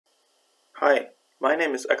Hi, my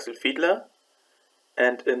name is Fiedler,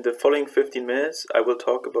 and in the following 15 minutes I will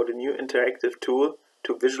talk about a new interactive tool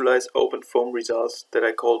to visualize OpenFOAM results that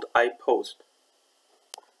I called iPost.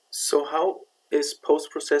 So how is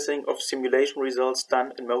post-processing of simulation results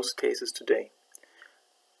done in most cases today?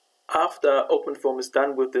 After OpenFOAM is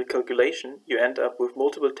done with the calculation, you end up with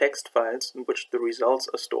multiple text files in which the results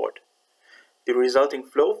are stored. The resulting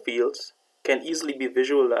flow fields can easily be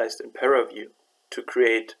visualized in ParaView to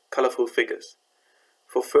create colorful figures.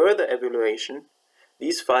 For further evaluation,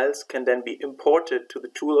 these files can then be imported to the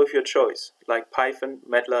tool of your choice, like Python,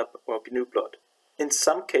 MATLAB, or GNUplot. In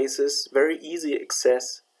some cases, very easy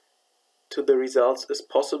access to the results is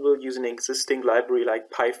possible using an existing library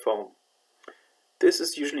like PyFOAM. This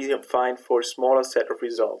is usually fine for a smaller set of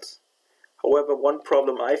results. However, one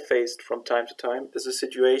problem I faced from time to time is a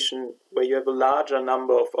situation where you have a larger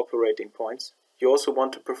number of operating points. You also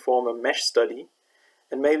want to perform a mesh study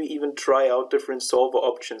and maybe even try out different solver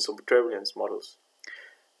options of turbulence models.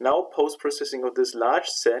 Now post-processing of this large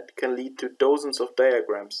set can lead to dozens of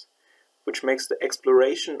diagrams, which makes the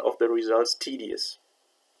exploration of the results tedious.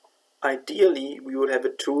 Ideally, we would have a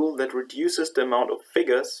tool that reduces the amount of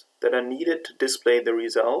figures that are needed to display the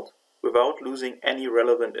result without losing any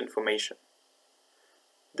relevant information.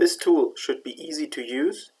 This tool should be easy to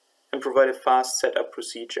use and provide a fast setup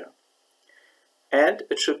procedure. And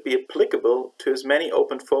it should be applicable to as many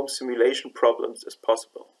OpenFOAM simulation problems as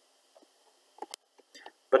possible.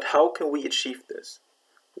 But how can we achieve this?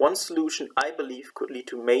 One solution I believe could lead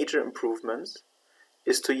to major improvements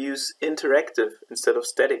is to use interactive instead of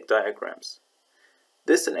static diagrams.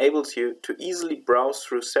 This enables you to easily browse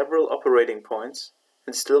through several operating points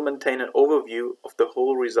and still maintain an overview of the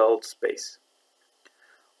whole result space.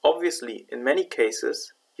 Obviously, in many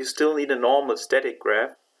cases, you still need a normal static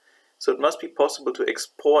graph, so it must be possible to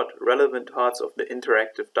export relevant parts of the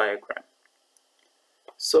interactive diagram.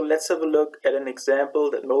 So let's have a look at an example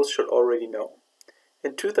that most should already know.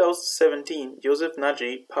 In 2017, Joseph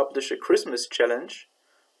Nagy published a Christmas challenge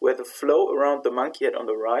where the flow around the monkey head on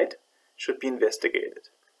the right should be investigated.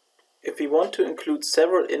 If we want to include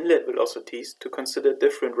several inlet velocities to consider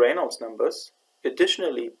different Reynolds numbers,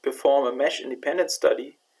 additionally perform a mesh-independent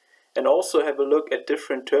study, and also have a look at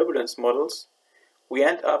different turbulence models, we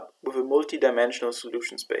end up with a multi-dimensional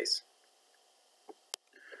solution space.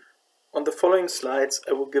 On the following slides,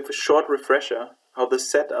 I will give a short refresher how the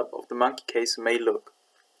setup of the monkey case may look.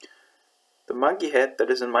 The monkey head, that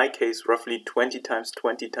is in my case roughly 20 ×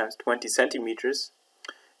 20 × 20 centimeters,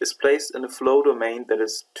 is placed in a flow domain that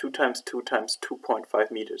is 2 × 2 × 2.5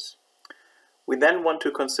 meters. We then want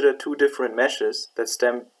to consider two different meshes that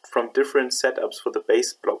stem from different setups for the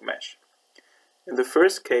base block mesh. In the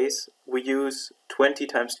first case, we use 20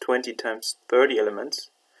 × 20 × 30 elements,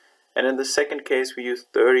 and in the second case we use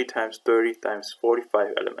 30 × 30 ×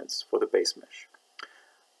 45 elements for the base mesh.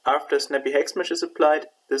 After snappy hex mesh is applied,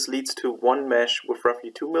 this leads to one mesh with roughly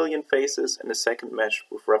 2 million faces and a second mesh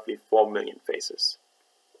with roughly 4 million faces.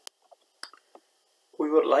 We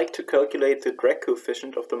would like to calculate the drag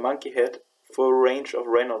coefficient of the monkey head for a range of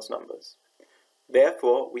Reynolds numbers.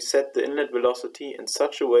 Therefore, we set the inlet velocity in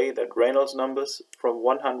such a way that Reynolds numbers from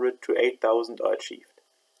 100 to 8000 are achieved.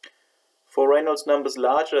 For Reynolds numbers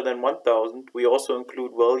larger than 1000, we also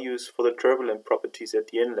include values for the turbulent properties at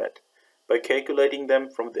the inlet, by calculating them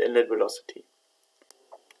from the inlet velocity.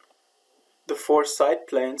 The four side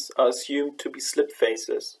planes are assumed to be slip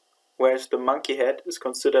faces, whereas the monkey head is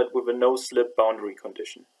considered with a no-slip boundary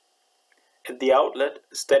condition. At the outlet,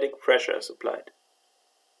 a static pressure is applied.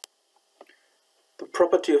 The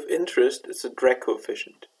property of interest is the drag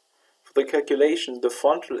coefficient. For the calculation, the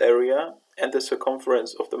frontal area and the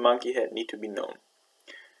circumference of the monkey head need to be known.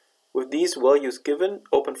 With these values given,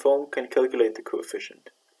 OpenFOAM can calculate the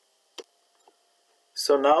coefficient.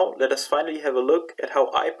 So now let us finally have a look at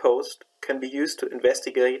how iPost can be used to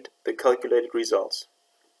investigate the calculated results.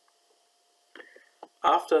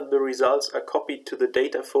 After the results are copied to the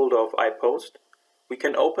data folder of iPost, we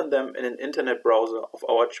can open them in an internet browser of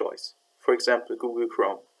our choice, for example Google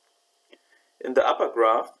Chrome. In the upper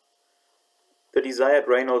graph, the desired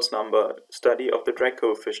Reynolds number study of the drag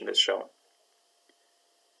coefficient is shown.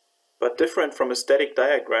 But different from a static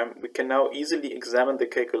diagram, we can now easily examine the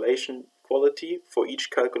calculation quality for each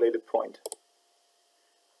calculated point.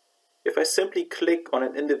 If I simply click on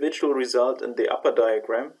an individual result in the upper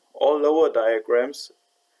diagram, all lower diagrams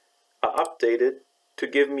are updated to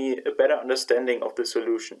give me a better understanding of the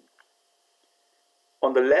solution.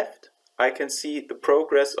 On the left, I can see the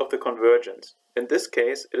progress of the convergence. In this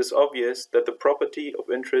case, it is obvious that the property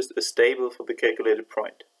of interest is stable for the calculated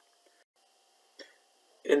point.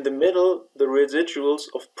 In the middle, the residuals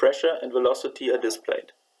of pressure and velocity are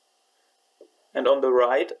displayed. And on the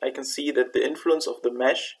right, I can see that the influence of the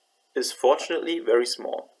mesh is fortunately very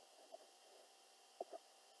small.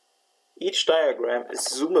 Each diagram is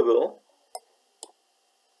zoomable,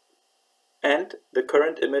 and the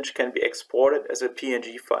current image can be exported as a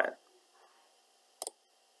PNG file.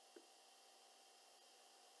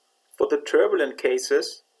 For the turbulent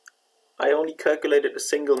cases, I only calculated a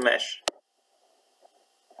single mesh.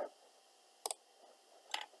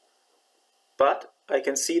 But I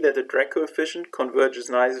can see that the drag coefficient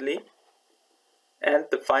converges nicely and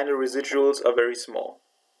the final residuals are very small.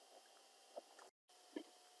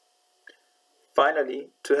 Finally,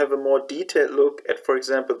 to have a more detailed look at, for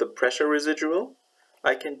example, the pressure residual,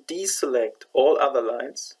 I can deselect all other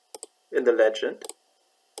lines in the legend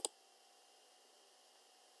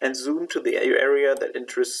and zoom to the area that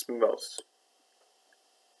interests me most.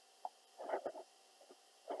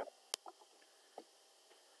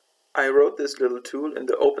 I wrote this little tool in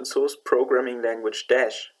the open source programming language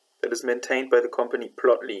Dash that is maintained by the company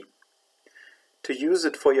Plotly. To use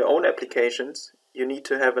it for your own applications, you need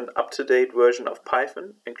to have an up-to-date version of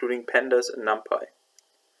Python, including pandas and NumPy.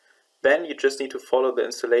 Then you just need to follow the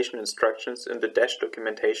installation instructions in the Dash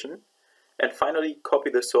documentation, and finally copy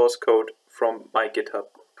the source code from my GitHub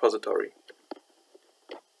repository.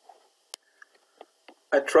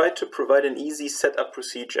 I tried to provide an easy setup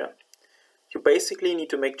procedure. You basically need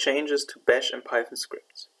to make changes to Bash and Python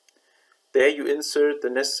scripts. There you insert the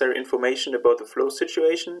necessary information about the flow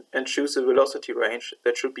situation and choose a velocity range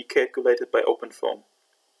that should be calculated by OpenFOAM.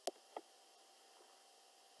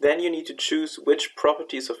 Then you need to choose which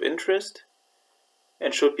properties of interest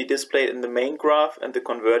and should be displayed in the main graph and the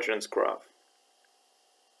convergence graph.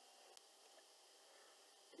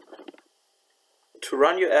 To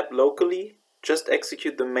run your app locally, just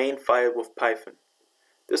execute the main file with Python.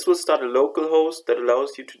 This will start a local host that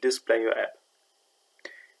allows you to display your app.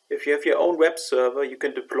 If you have your own web server, you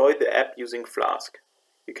can deploy the app using Flask.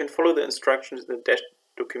 You can follow the instructions in the Dash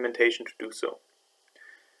documentation to do so.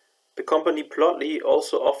 The company Plotly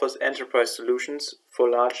also offers enterprise solutions for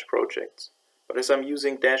large projects, but as I'm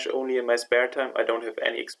using Dash only in my spare time, I don't have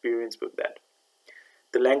any experience with that.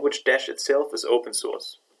 The language Dash itself is open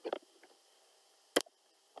source.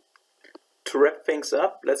 To wrap things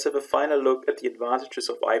up, let's have a final look at the advantages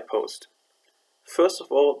of iPost. First of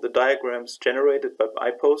all, the diagrams generated by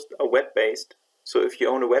iPost are web-based, so if you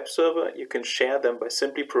own a web server, you can share them by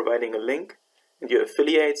simply providing a link, and your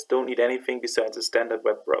affiliates don't need anything besides a standard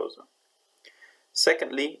web browser.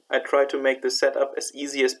 Secondly, I try to make the setup as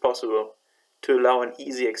easy as possible to allow an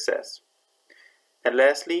easy access. And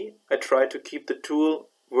lastly, I try to keep the tool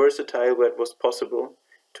versatile where it was possible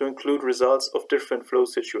to include results of different flow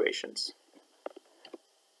situations.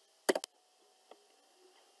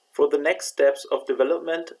 For the next steps of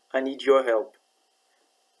development, I need your help.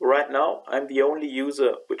 Right now, I'm the only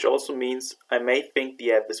user, which also means I may think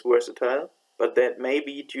the app is versatile, but that may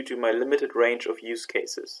be due to my limited range of use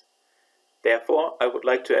cases. Therefore, I would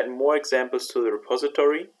like to add more examples to the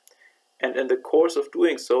repository, and in the course of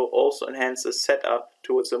doing so, also enhance the setup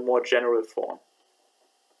towards a more general form.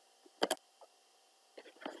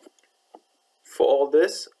 For all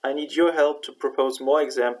this, I need your help to propose more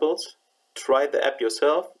examples. Try the app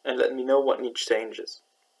yourself and let me know what needs changes.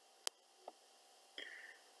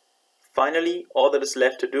 Finally, all that is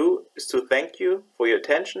left to do is to thank you for your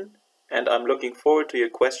attention, and I'm looking forward to your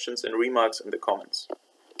questions and remarks in the comments.